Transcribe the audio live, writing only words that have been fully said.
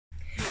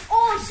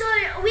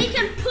and we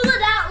can pull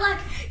it out like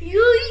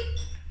you.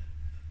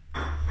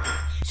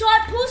 So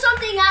I pull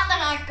something out,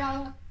 then I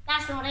go,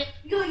 that's not it.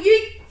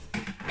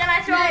 Then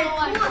I throw it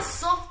away. Pull a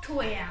soft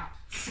toy out.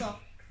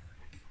 Soft.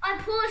 I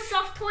pull a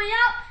soft toy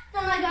out,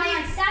 then I go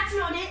like, that's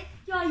not it.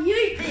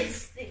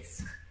 This.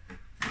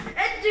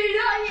 And do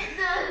not hit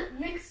the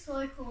next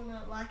toy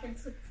corner, like and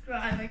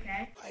subscribe,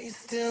 okay? Are you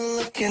still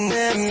looking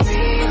at me? Are you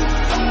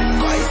still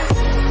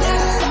looking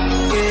at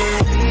me?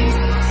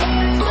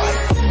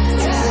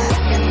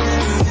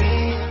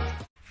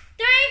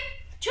 3,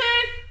 2,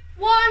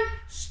 1,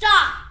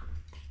 start.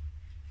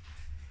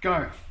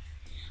 Go.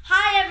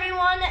 Hi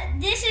everyone,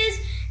 this is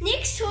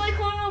Nick's Toy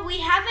Corner. We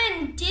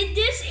haven't did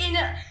this in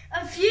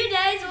a few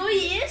days or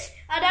years.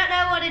 I don't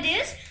know what it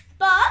is,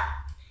 but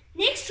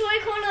Nick's Toy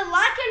Corner,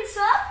 like and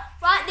sub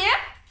right there.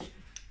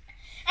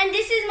 And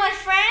this is my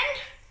friend.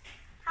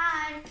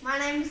 Hi, my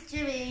name is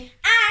Jimmy.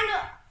 And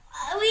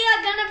we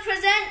are going to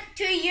present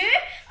to you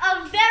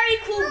a very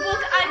cool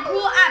book I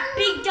bought at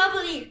Big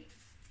W.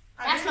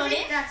 That's not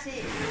it? That's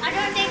it. I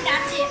don't think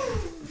that's it.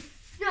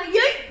 No,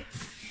 you.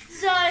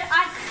 So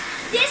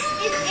this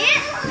is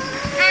it,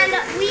 and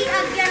we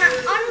are gonna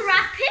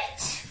unwrap it.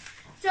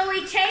 So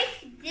we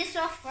take this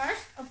off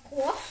first, of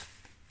course.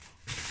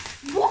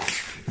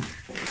 What?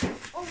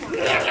 Oh my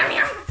God.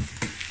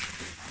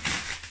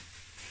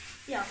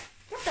 Yeah.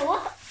 What the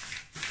what?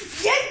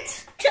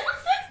 Yeet!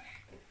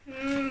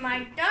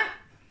 I don't.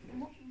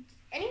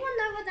 Anyone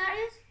know what that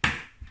is?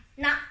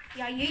 Nah.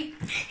 Yeah, yeet.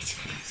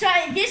 So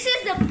this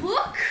is the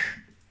book.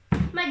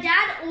 My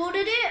dad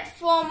ordered it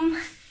from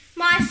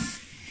my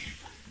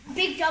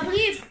Big W.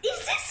 Is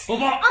this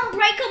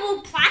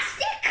unbreakable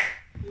plastic?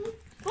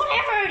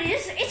 Whatever it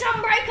is, it's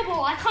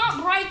unbreakable. I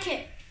can't break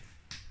it.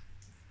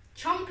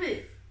 Chomp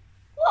it.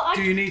 What?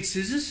 Do you need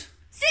scissors?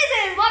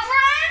 Scissors, my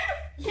friend?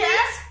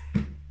 Yes.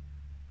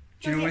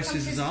 Do you know where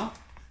scissors are?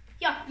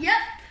 Yeah.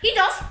 Yep. He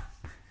does.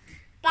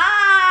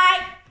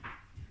 Bye.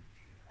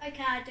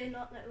 Okay, I do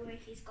not know where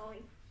he's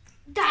going.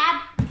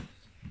 Dad.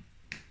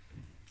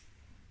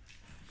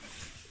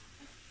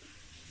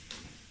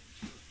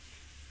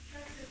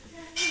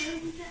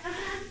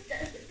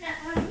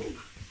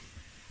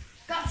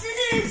 Got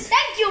scissors.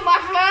 Thank you, my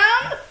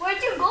friend.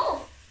 Where'd you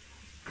go?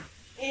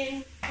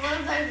 In one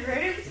of those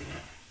rooms.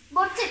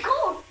 What's it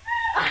called?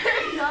 I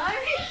don't know.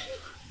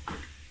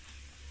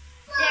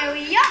 There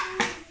we go.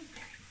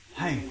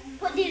 Hey.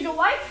 Put these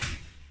away.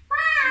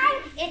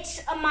 Bye. It's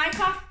a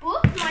Minecraft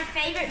book. My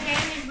favorite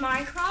game is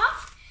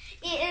Minecraft.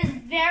 It is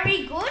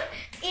very good.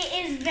 It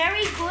is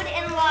very good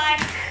in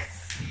like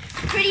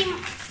pretty.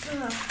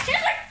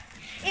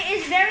 It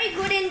is very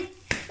good in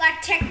like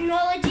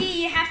technology.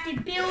 You have to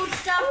build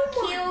stuff,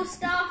 kill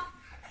stuff,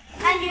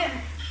 and you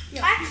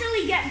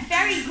actually get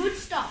very good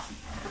stuff.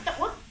 What the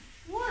what?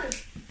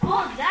 What?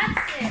 Oh, that's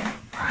it.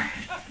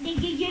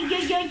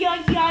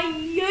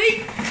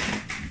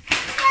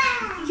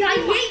 Yeah,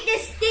 yeet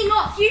this thing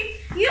off.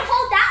 You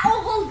hold that,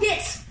 I'll hold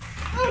this.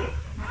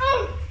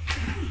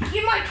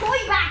 Give my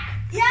toy back.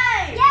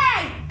 Yay!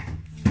 Yay!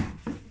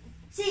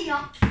 See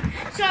ya.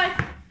 So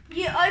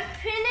you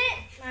open it.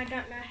 I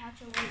don't know how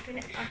to open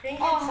it. I think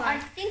I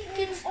think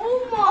it's.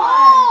 Oh my!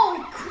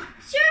 Oh,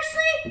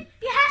 seriously?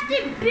 You have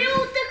to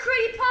build the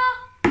creeper?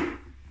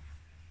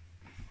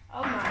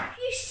 Oh my!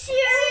 You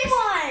serious? Oh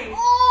my!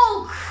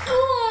 Oh,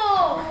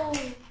 cool.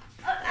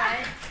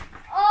 Okay.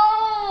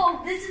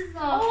 Oh, This is the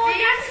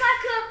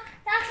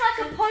that's like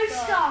a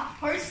poster.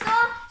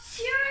 Poster?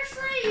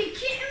 Seriously, you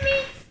kidding me?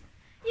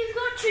 You've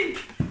got to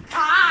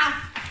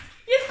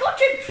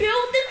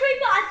build the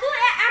creeper. I thought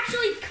it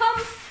actually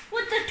comes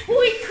with the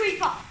toy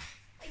creeper.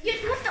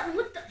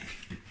 What the?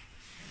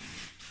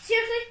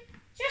 Seriously,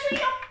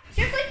 seriously.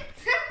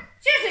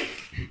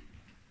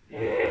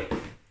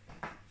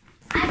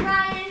 Hi,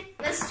 Ryan.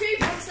 There's 2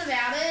 books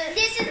about it.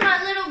 This is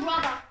my little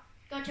brother.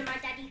 Go to my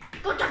daddy.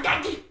 Go to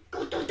daddy.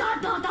 Go to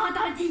daddy.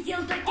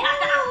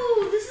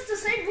 Oh, this is the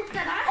same book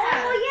that I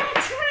have. Oh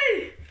yeah,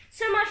 true.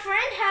 So my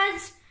friend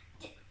has.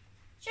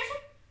 Seriously?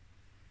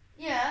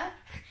 Yeah.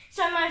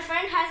 So my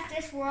friend has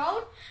this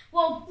world.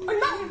 Well,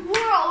 not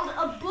world,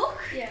 a book.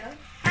 Yeah.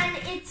 And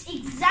it's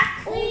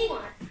exactly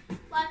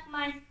like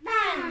my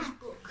friend's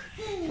book.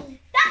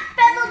 That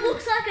feather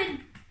looks like a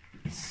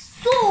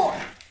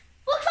sword.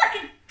 Looks like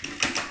a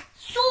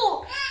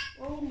sword.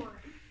 Oh my.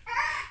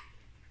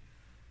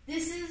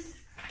 This is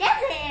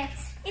Desert.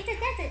 It's a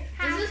desert.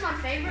 This is my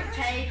favorite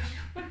page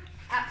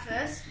at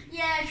first.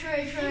 Yeah, true.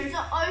 It's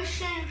the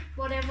ocean,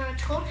 whatever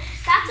it's called.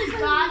 That's a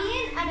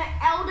guardian, and an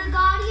elder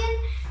guardian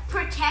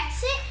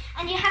protects it,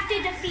 and you have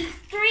to defeat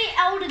 3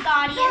 elder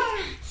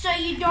guardians so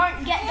you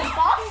don't get the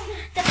buff.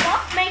 The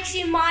buff makes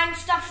you mine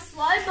stuff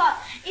slow, but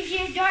if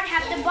you don't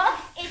have the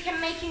buff, it can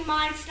make you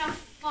mine stuff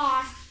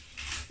fast.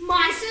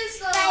 My This is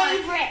the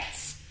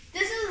favorites.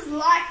 This is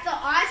like the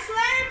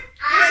Iceland.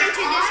 Listen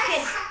to this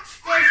kid.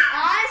 There's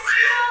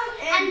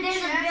Iceland And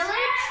there's a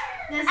village.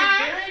 There's a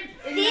And village.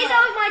 in these the-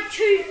 are my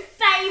 2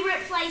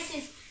 favorite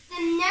places. The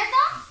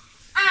Nether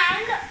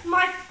and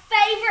my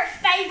favorite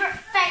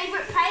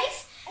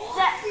place,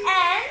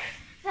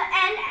 the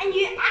end, and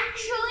you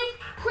actually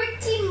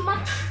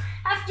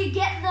have to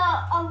get the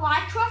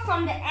elytra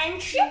from the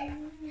end ship,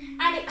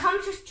 and it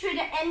comes to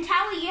the end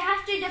tower. You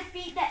have to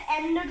defeat the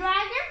Ender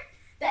Dragon.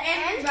 The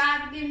end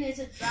dragon is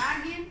a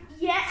dragon.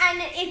 Yeah,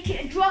 and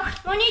it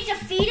drops. When you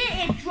defeat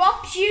it, it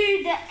drops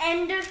you the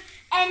end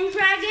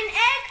dragon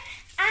egg,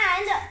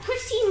 and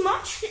pretty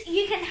much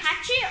you can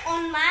hatch it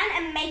on land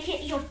and make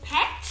it your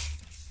pet.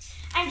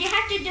 And you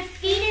have to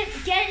defeat it,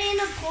 get in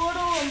a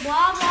portal, and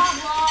blah blah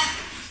blah.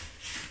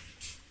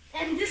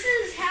 And this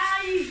is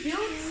how you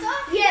build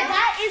stuff? Yeah,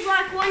 that is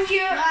like when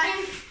you're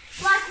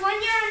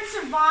in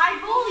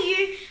survival.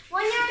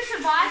 When you're in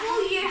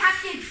survival, you have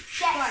to get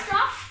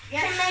stuff.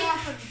 Get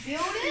stuff and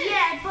build it?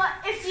 Yeah, but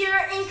if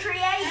you're in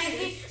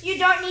creative, you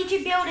don't need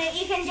to build it.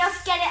 You can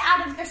just get it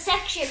out of the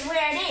section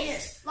where it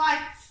is. Like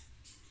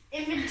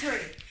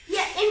inventory.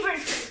 Yeah,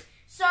 inventory.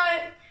 So,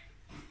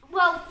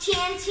 well,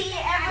 TNT,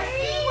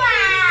 everything.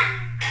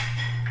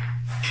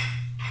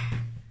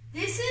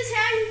 This is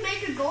how you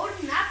make a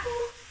golden apple.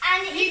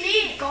 And You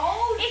need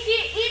gold. If you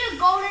eat a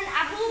golden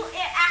apple,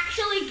 it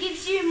actually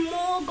gives you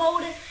more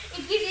golden.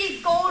 It gives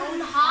you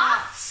golden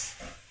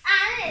hearts.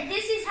 And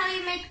this is how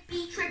you make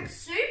B-trip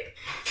soup.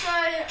 So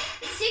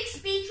 6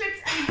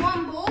 B-trips and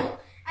 1 ball.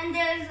 And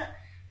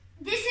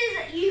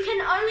you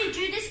can only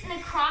do this in a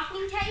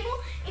crafting table.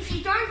 If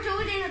you don't do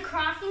it in a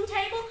crafting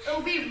table,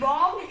 It'll be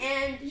wrong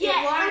and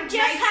it'll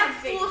just have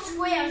 4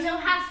 squares. It'll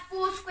have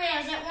 4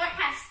 squares. It won't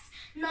have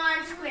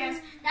 9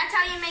 squares. That's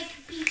how you make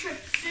B-trip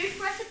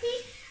soup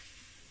recipe.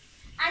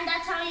 And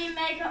that's how you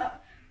make a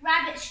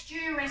rabbit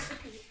stew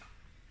recipe.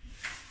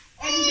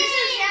 And this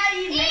is how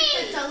you make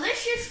the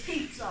delicious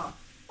pizza.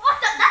 What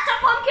the? That's a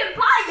pumpkin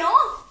pie,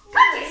 y'all.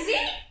 Can't you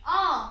see?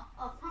 Oh,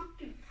 a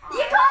pumpkin pie.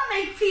 You can't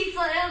make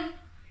pizza,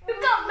 You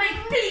can't make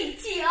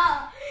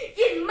pizza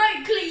in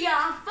my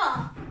cleaver.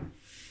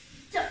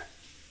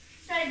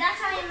 So that's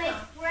how you make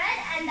bread,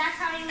 and that's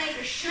how you make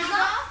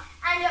sugar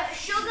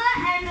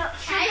and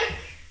cake.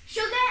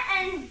 Sugar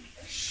and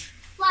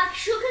like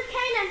sugar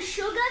cane and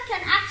sugar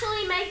can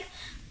actually make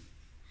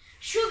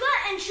sugar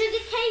and sugar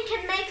cane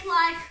can make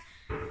like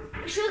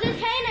sugar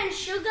cane and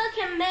sugar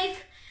can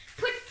make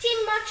pretty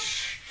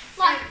much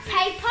like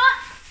paper.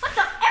 What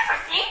the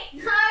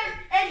everything? No,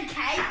 and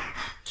cake.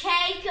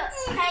 Paper.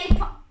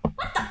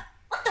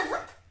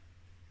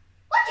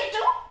 What you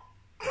do?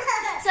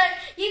 So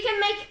you can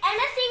make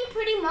anything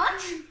pretty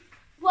much.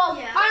 Well,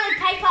 Yeah. only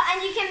paper,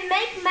 and you can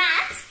make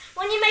maps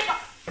when you make a.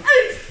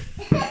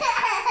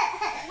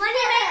 When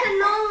you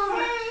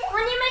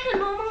make a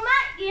normal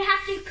map, you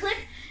have to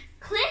click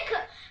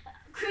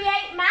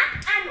create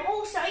map, and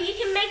also you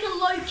can make a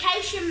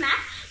location map.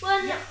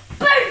 Boom!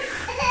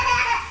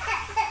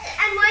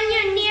 And when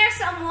you're near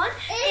someone,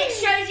 it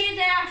shows you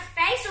their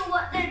face or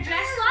what they're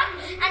dressed like.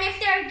 And if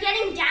they're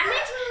getting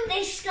damaged,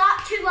 they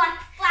start to like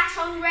flash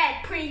on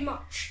red, pretty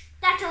much.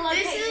 That's a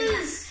location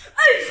map. This is...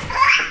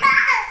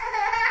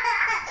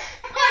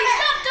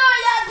 Stop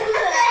doing that!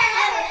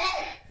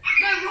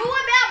 The rule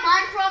about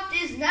Minecraft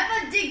is never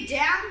dig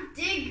down,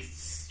 dig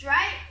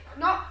straight.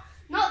 Not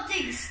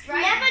dig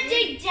straight. Never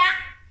dig down.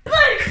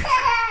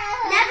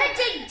 Never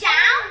dig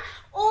down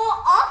or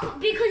up,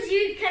 because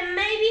you can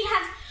maybe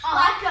have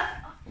like a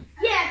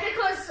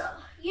because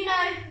you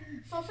know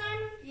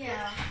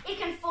it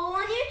can fall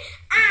on you,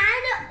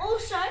 and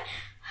also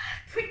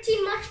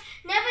pretty much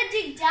never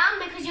dig down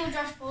because you'll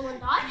just fall and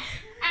die,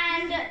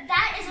 and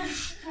that is a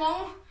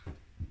strong.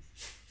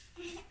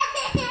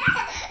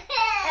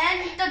 And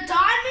the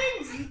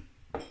diamonds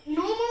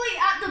normally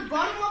at the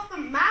bottom of the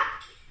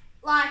map,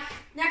 like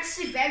next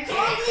to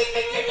bedrock.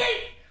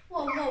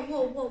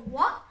 Whoa,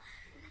 what?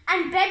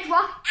 And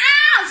bedrock.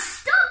 Ow!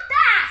 Stop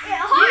that! It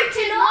hurts,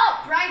 You cannot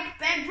break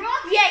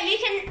bedrock. Yeah, you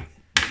can.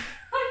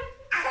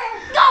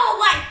 Go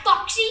away,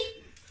 Foxy!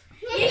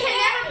 You can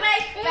never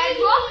break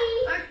bedrock.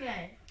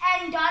 Okay.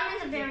 And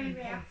diamonds are very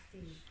rare.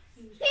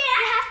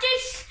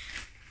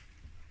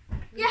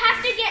 You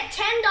have to get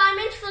 10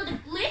 diamonds for the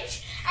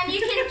glitch, and you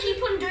can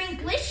keep on doing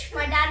glitch.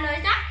 My dad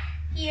knows that.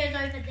 He is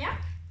over there.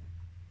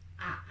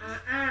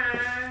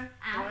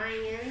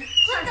 Lion.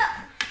 What the?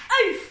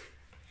 Oof!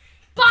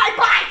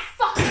 Bye,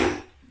 Foxy!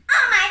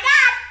 Oh my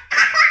God!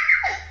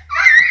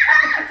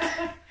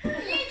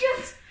 You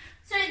just.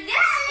 So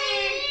this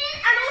is,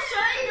 and also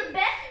the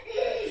bed.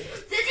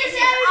 This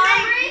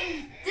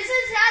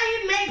is how you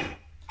make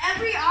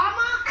every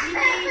armor. You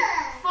need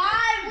 5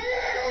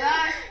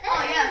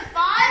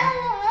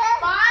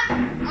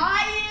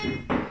 iron.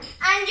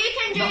 And you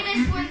can do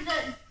this with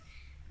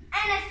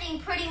anything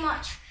pretty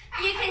much.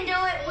 You can do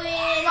it with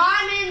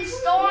Diamond,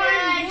 stone,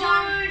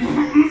 wood.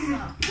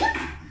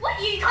 What?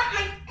 You got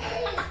me.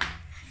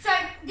 So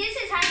this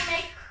is how you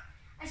make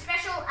a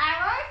special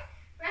arrow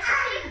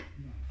recipe.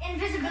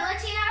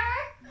 Invisibility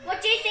arrow.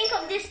 What do you think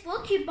of this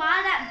book? You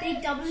buy that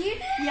big W.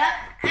 Yep.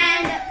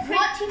 And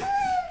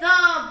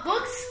The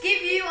books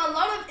give you a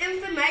lot of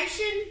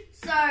information,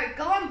 so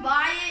go and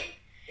buy it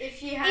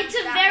if you have. It's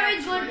a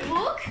very good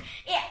book.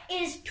 It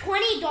is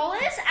 $20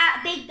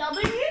 at Big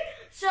W.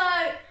 So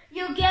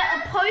you'll get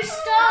a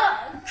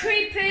poster,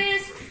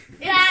 creepers,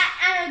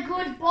 that, and a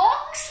good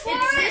box for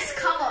It's it. this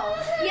color.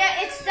 Yeah,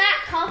 it's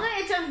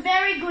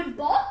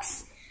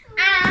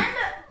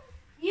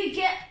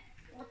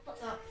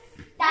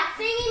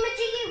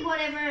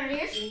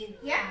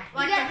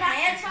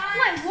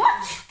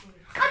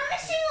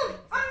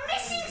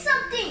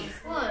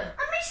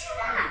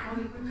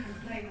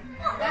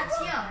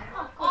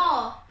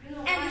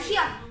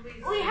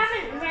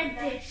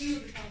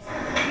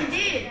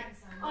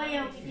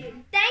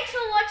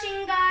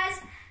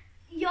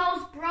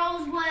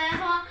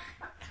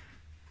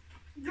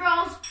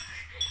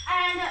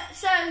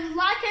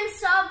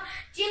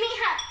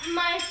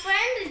my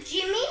friend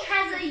Jimmy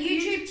has a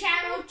YouTube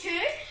channel too,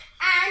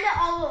 and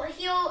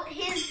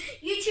his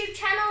YouTube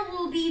channel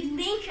will be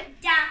linked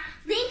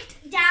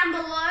down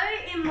below